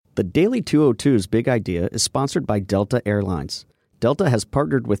The Daily 202's Big Idea is sponsored by Delta Airlines. Delta has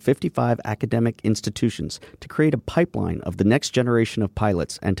partnered with 55 academic institutions to create a pipeline of the next generation of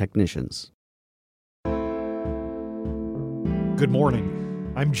pilots and technicians. Good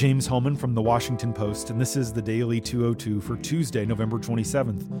morning. I'm James Hohman from The Washington Post, and this is the Daily 202 for Tuesday, November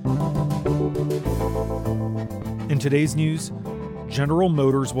 27th. In today's news, General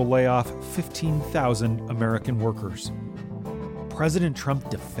Motors will lay off 15,000 American workers. President Trump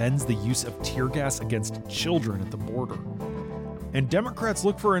defends the use of tear gas against children at the border. And Democrats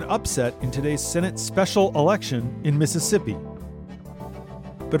look for an upset in today's Senate special election in Mississippi.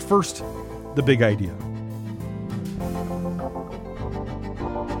 But first, the big idea.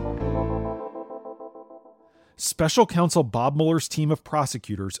 Special counsel Bob Mueller's team of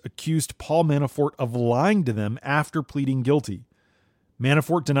prosecutors accused Paul Manafort of lying to them after pleading guilty.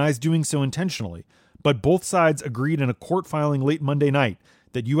 Manafort denies doing so intentionally, but both sides agreed in a court filing late Monday night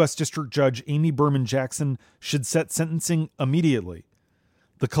that U.S. District Judge Amy Berman Jackson should set sentencing immediately.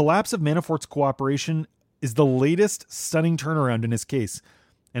 The collapse of Manafort's cooperation is the latest stunning turnaround in his case,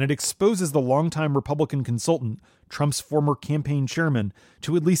 and it exposes the longtime Republican consultant, Trump's former campaign chairman,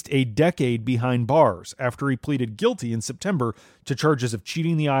 to at least a decade behind bars after he pleaded guilty in September to charges of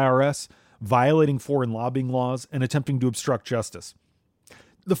cheating the IRS, violating foreign lobbying laws, and attempting to obstruct justice.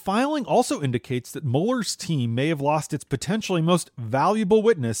 The filing also indicates that Mueller's team may have lost its potentially most valuable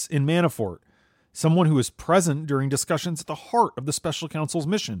witness in Manafort, someone who was present during discussions at the heart of the special counsel's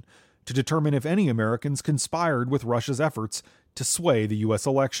mission to determine if any Americans conspired with Russia's efforts to sway the U.S.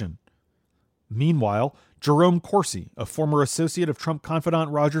 election. Meanwhile, Jerome Corsi, a former associate of Trump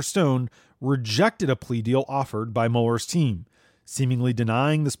confidant Roger Stone, rejected a plea deal offered by Mueller's team, seemingly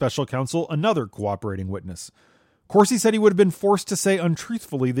denying the special counsel another cooperating witness. Corsi said he would have been forced to say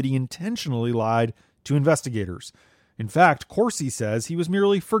untruthfully that he intentionally lied to investigators. In fact, Corsi says he was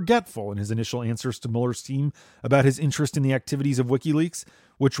merely forgetful in his initial answers to Mueller's team about his interest in the activities of WikiLeaks,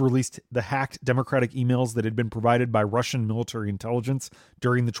 which released the hacked Democratic emails that had been provided by Russian military intelligence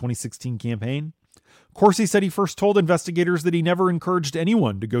during the 2016 campaign. Corsi said he first told investigators that he never encouraged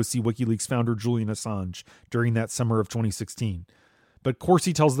anyone to go see WikiLeaks founder Julian Assange during that summer of 2016. But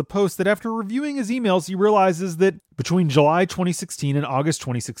Corsi tells the Post that after reviewing his emails, he realizes that between July 2016 and August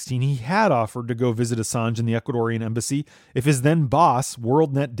 2016, he had offered to go visit Assange in the Ecuadorian embassy if his then boss,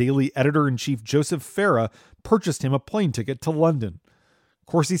 WorldNet Daily editor-in-chief Joseph Farah, purchased him a plane ticket to London.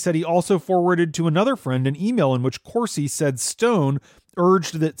 Corsi said he also forwarded to another friend an email in which Corsi said Stone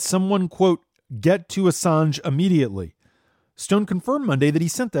urged that someone, quote, get to Assange immediately. Stone confirmed Monday that he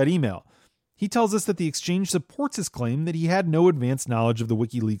sent that email. He tells us that the exchange supports his claim that he had no advanced knowledge of the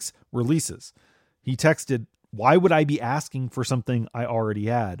WikiLeaks releases. He texted, "Why would I be asking for something I already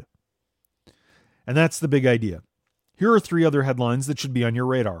had?" And that's the big idea. Here are three other headlines that should be on your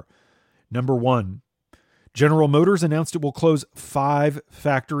radar. Number one, General Motors announced it will close 5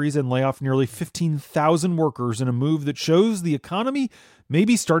 factories and lay off nearly 15,000 workers in a move that shows the economy may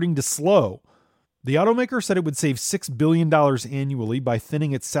be starting to slow. The automaker said it would save $6 billion annually by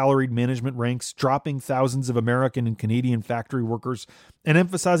thinning its salaried management ranks, dropping thousands of American and Canadian factory workers, and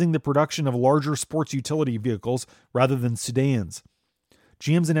emphasizing the production of larger sports utility vehicles rather than sedans.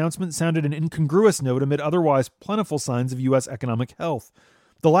 GM's announcement sounded an incongruous note amid otherwise plentiful signs of U.S. economic health.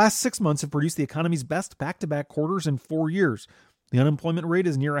 The last 6 months have produced the economy's best back-to-back quarters in 4 years. The unemployment rate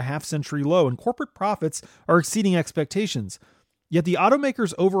is near a half-century low, and corporate profits are exceeding expectations. Yet the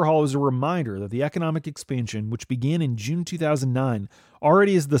automaker's overhaul is a reminder that the economic expansion, which began in June 2009,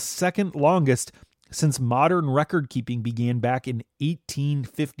 already is the second longest since modern record-keeping began back in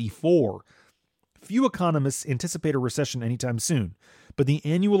 1854. Few economists anticipate a recession anytime soon, but the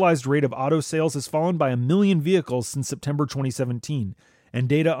annualized rate of auto sales has fallen by 1 million vehicles since September 2017, and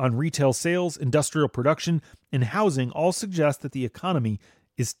data on retail sales, industrial production, and housing all suggest that the economy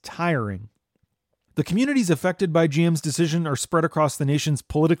is tiring. The communities affected by GM's decision are spread across the nation's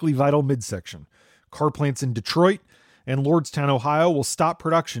politically vital midsection. Car plants in Detroit and Lordstown, Ohio will stop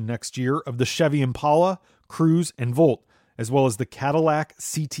production next year of the Chevy Impala, Cruze, and Volt, as well as the Cadillac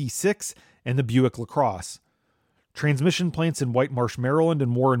CT6 and the Buick LaCrosse. Transmission plants in White Marsh, Maryland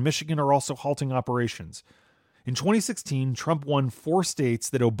and Warren, Michigan are also halting operations. In 2016, Trump won 4 states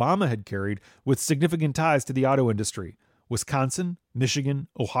that Obama had carried with significant ties to the auto industry: Wisconsin, Michigan,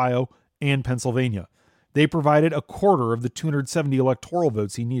 Ohio, and Pennsylvania. They provided a quarter of the 270 electoral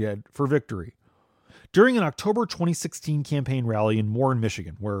votes he needed for victory. During an October 2016 campaign rally in Warren,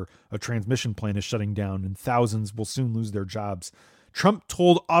 Michigan, where a transmission plant is shutting down and thousands will soon lose their jobs, Trump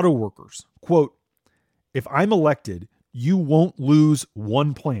told auto workers, quote, "If I'm elected, you won't lose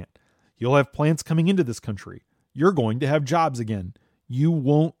one plant. You'll have plants coming into this country. You're going to have jobs again. You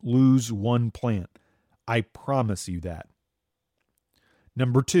won't lose one plant. I promise you that.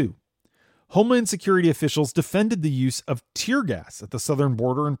 Number 2. Homeland Security officials defended the use of tear gas at the southern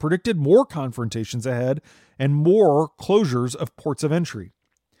border and predicted more confrontations ahead and more closures of ports of entry.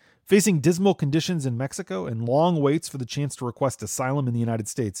 Facing dismal conditions in Mexico and long waits for the chance to request asylum in the United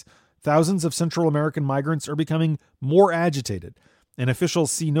States, thousands of Central American migrants are becoming more agitated, and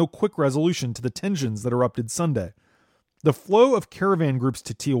officials see no quick resolution to the tensions that erupted Sunday. The flow of caravan groups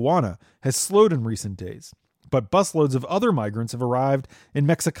to Tijuana has slowed in recent days, but busloads of other migrants have arrived in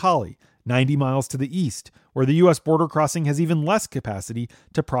Mexicali, 90 miles to the east, where the U.S. border crossing has even less capacity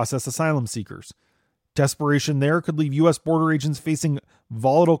to process asylum seekers. Desperation there could leave U.S. border agents facing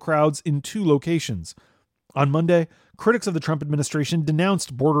volatile crowds in 2 locations. On Monday, critics of the Trump administration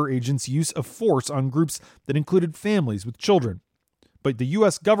denounced border agents' use of force on groups that included families with children. But the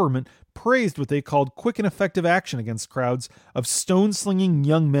U.S. government praised what they called quick and effective action against crowds of stone-slinging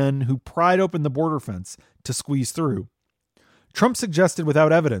young men who pried open the border fence to squeeze through. Trump suggested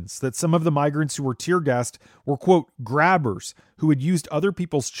without evidence that some of the migrants who were tear-gassed were, quote, grabbers who had used other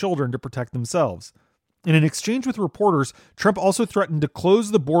people's children to protect themselves. In an exchange with reporters, Trump also threatened to close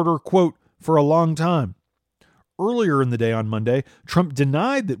the border, quote, for a long time. Earlier in the day on Monday, Trump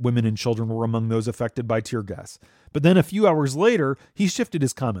denied that women and children were among those affected by tear gas. But then a few hours later, he shifted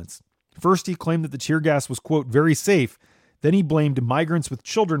his comments. First, he claimed that the tear gas was, quote, very safe. Then he blamed migrants with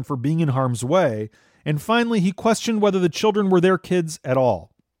children for being in harm's way. And finally, he questioned whether the children were their kids at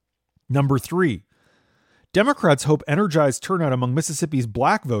all. Number 3. Democrats hope energized turnout among Mississippi's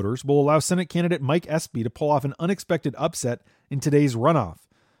black voters will allow Senate candidate Mike Espy to pull off an unexpected upset in today's runoff.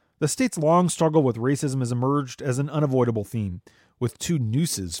 The state's long struggle with racism has emerged as an unavoidable theme, with 2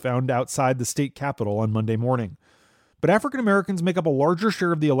 nooses found outside the state capitol on Monday morning. But African Americans make up a larger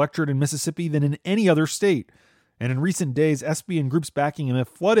share of the electorate in Mississippi than in any other state. And in recent days, Espy and groups backing him have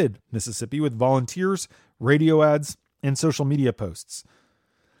flooded Mississippi with volunteers, radio ads, and social media posts.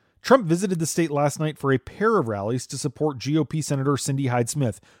 Trump visited the state last night for a pair of rallies to support GOP Senator Cindy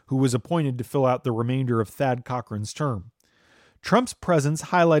Hyde-Smith, who was appointed to fill out the remainder of Thad Cochran's term. Trump's presence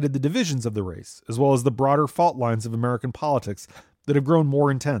highlighted the divisions of the race, as well as the broader fault lines of American politics that have grown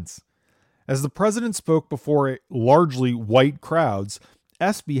more intense. As the president spoke before largely white crowds,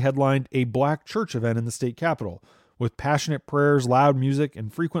 Espy headlined a black church event in the state capitol, with passionate prayers, loud music,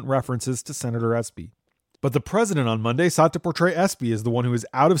 and frequent references to Senator Espy. But the president on Monday sought to portray Espy as the one who is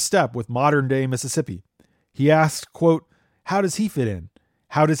out of step with modern-day Mississippi. He asked, quote, how does he fit in?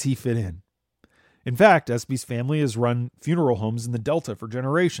 How does he fit in? In fact, Espy's family has run funeral homes in the Delta for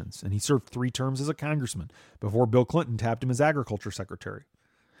generations, and he served 3 terms as a congressman before Bill Clinton tapped him as agriculture secretary.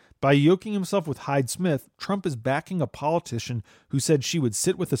 By yoking himself with Hyde-Smith, Trump is backing a politician who said she would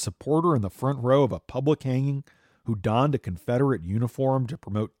sit with a supporter in the front row of a public hanging, who donned a Confederate uniform to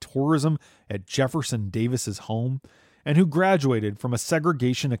promote tourism at Jefferson Davis's home, and who graduated from a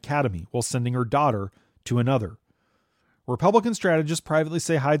segregation academy while sending her daughter to another. Republican strategists privately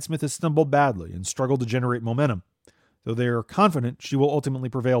say Hyde-Smith has stumbled badly and struggled to generate momentum, though they are confident she will ultimately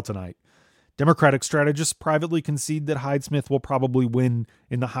prevail tonight. Democratic strategists privately concede that Hyde-Smith will probably win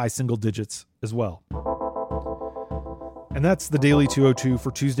in the high single digits as well. And that's the Daily 202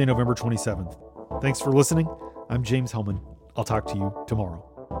 for Tuesday, November 27th. Thanks for listening. I'm James Hellman. I'll talk to you tomorrow.